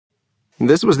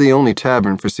This was the only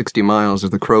tavern for 60 miles as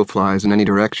the crow flies in any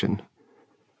direction.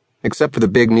 Except for the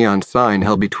big neon sign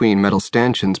held between metal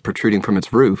stanchions protruding from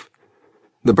its roof,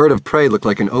 the Bird of Prey looked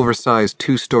like an oversized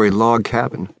 2-story log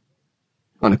cabin.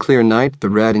 On a clear night, the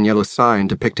red and yellow sign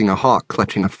depicting a hawk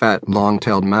clutching a fat,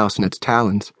 long-tailed mouse in its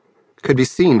talons could be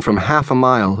seen from half a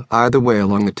mile either way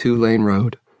along the 2-lane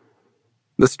road.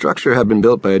 The structure had been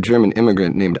built by a German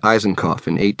immigrant named Eisenkopf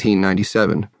in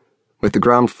 1897, with the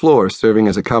ground floor serving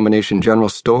as a combination general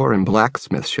store and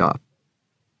blacksmith shop,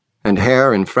 and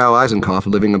Herr and Frau Eisenkopf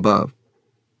living above.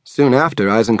 Soon after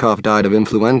Eisenkopf died of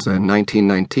influenza in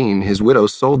 1919, his widow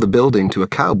sold the building to a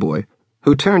cowboy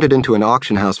who turned it into an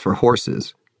auction house for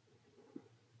horses.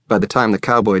 By the time the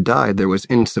cowboy died, there was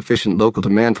insufficient local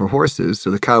demand for horses,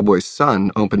 so the cowboy's son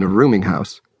opened a rooming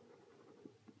house.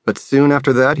 But soon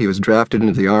after that, he was drafted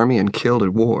into the army and killed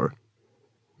at war.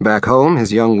 Back home,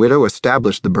 his young widow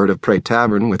established the Bird of Prey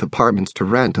Tavern with apartments to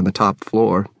rent on the top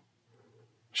floor.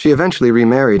 She eventually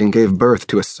remarried and gave birth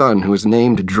to a son who was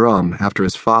named Drum after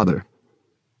his father.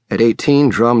 At 18,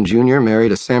 Drum Jr.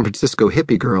 married a San Francisco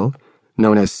hippie girl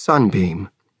known as Sunbeam,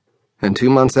 and 2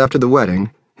 months after the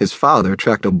wedding, his father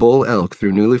tracked a bull elk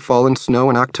through newly fallen snow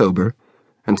in October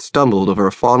and stumbled over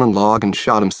a fallen log and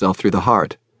shot himself through the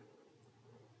heart.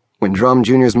 When Drum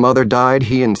Jr.'s mother died,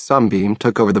 he and Sunbeam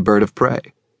took over the Bird of Prey.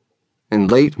 In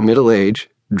late middle age,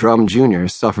 Drum Jr.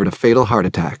 suffered a fatal heart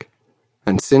attack,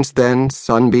 and since then,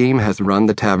 Sunbeam has run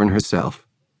the tavern herself.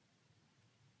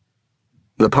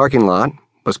 The parking lot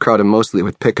was crowded mostly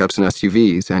with pickups and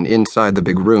SUVs, and inside the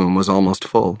big room was almost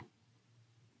full.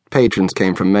 Patrons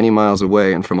came from many miles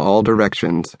away and from all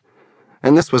directions,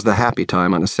 and this was the happy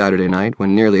time on a Saturday night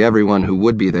when nearly everyone who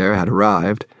would be there had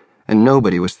arrived, and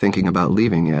nobody was thinking about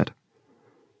leaving yet.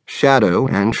 Shadow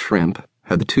and Shrimp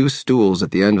had the 2 stools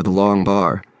at the end of the long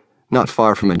bar, not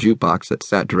far from a jukebox that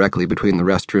sat directly between the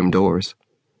restroom doors.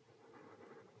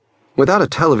 Without a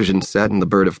television set in the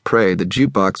Bird of Prey, the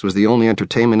jukebox was the only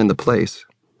entertainment in the place.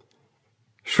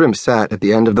 Shrimp sat at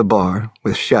the end of the bar,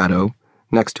 with Shadow,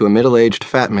 next to a middle-aged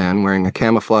fat man wearing a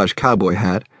camouflage cowboy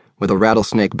hat with a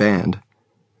rattlesnake band.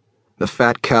 The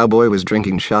fat cowboy was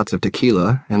drinking shots of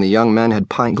tequila, and the young men had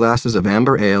pint glasses of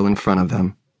amber ale in front of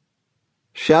them.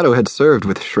 Shadow had served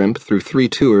with Shrimp through 3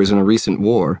 tours in a recent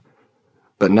war,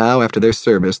 but now after their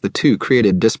service the two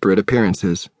created disparate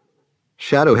appearances.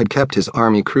 Shadow had kept his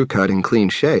army crew cut and clean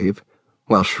shave,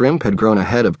 while Shrimp had grown a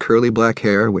head of curly black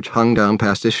hair which hung down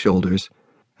past his shoulders,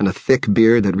 and a thick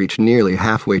beard that reached nearly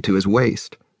halfway to his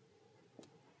waist.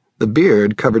 The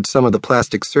beard covered some of the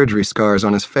plastic surgery scars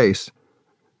on his face,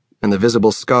 and the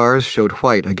visible scars showed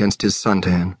white against his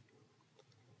suntan.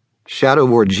 Shadow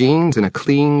wore jeans and a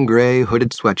clean gray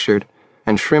hooded sweatshirt,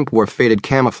 and Shrimp wore faded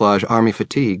camouflage army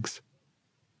fatigues.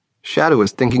 Shadow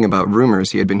was thinking about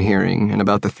rumors he had been hearing and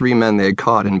about the 3 men they had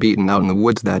caught and beaten out in the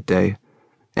woods that day,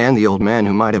 and the old man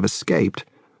who might have escaped,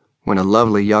 when a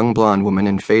lovely young blonde woman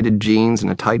in faded jeans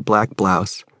and a tight black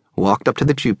blouse walked up to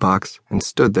the jukebox and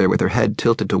stood there with her head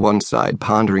tilted to one side,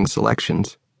 pondering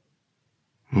selections.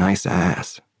 "Nice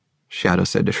ass," Shadow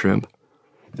said to Shrimp.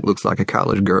 "Looks like a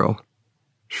college girl."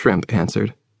 Shrimp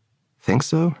answered, "Think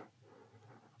so?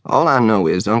 All I know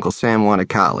is Uncle Sam wanted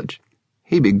college.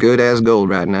 He'd be good as gold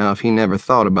right now if he never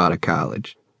thought about a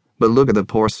college. But look at the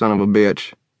poor son of a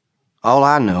bitch. All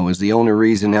I know is the only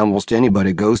reason almost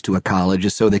anybody goes to a college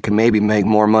is so they can maybe make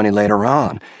more money later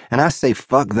on. And I say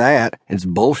fuck that, it's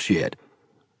bullshit.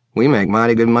 We make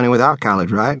mighty good money without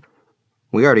college, right?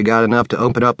 We already got enough to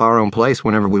open up our own place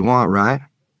whenever we want, right?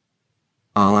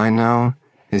 All I know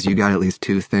is you got at least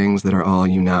 2 things that are all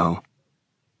you know.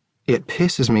 It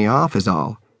pisses me off is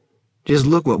all. Just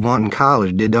look what wanting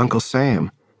college did to Uncle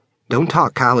Sam. Don't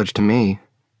talk college to me."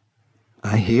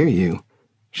 "I hear you,"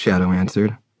 Shadow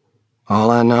answered.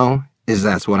 "All I know is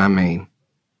that's what I mean."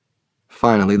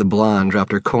 Finally, the blonde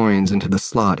dropped her coins into the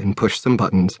slot and pushed some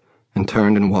buttons and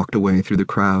turned and walked away through the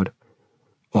crowd.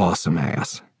 "Awesome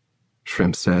ass,"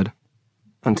 Shrimp said.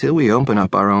 "Until we open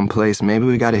up our own place, maybe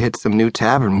we gotta hit some new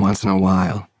tavern once in a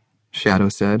while," Shadow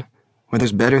said, "where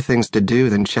there's better things to do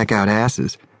than check out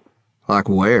asses." "Like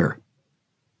where?"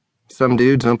 "Some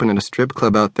dude's opening a strip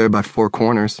club out there by 4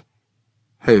 Corners."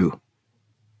 "Who?"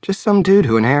 "Just some dude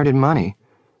who inherited money.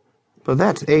 But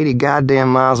that's 80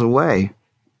 goddamn miles away."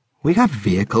 "We got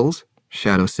vehicles,"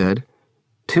 Shadow said.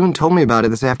 "Toon told me about it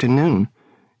this afternoon.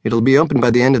 It'll be open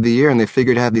by the end of the year, and they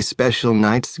figured to have these special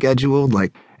nights scheduled,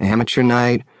 like amateur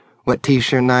night, wet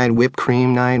t-shirt night, whipped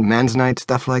cream night, men's night,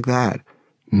 stuff like that."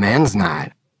 "Men's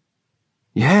night?"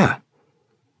 "Yeah.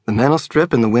 The men will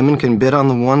strip and the women can bid on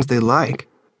the ones they like.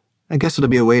 I guess it'll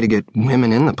be a way to get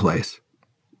women in the place."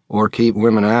 "Or keep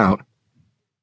women out."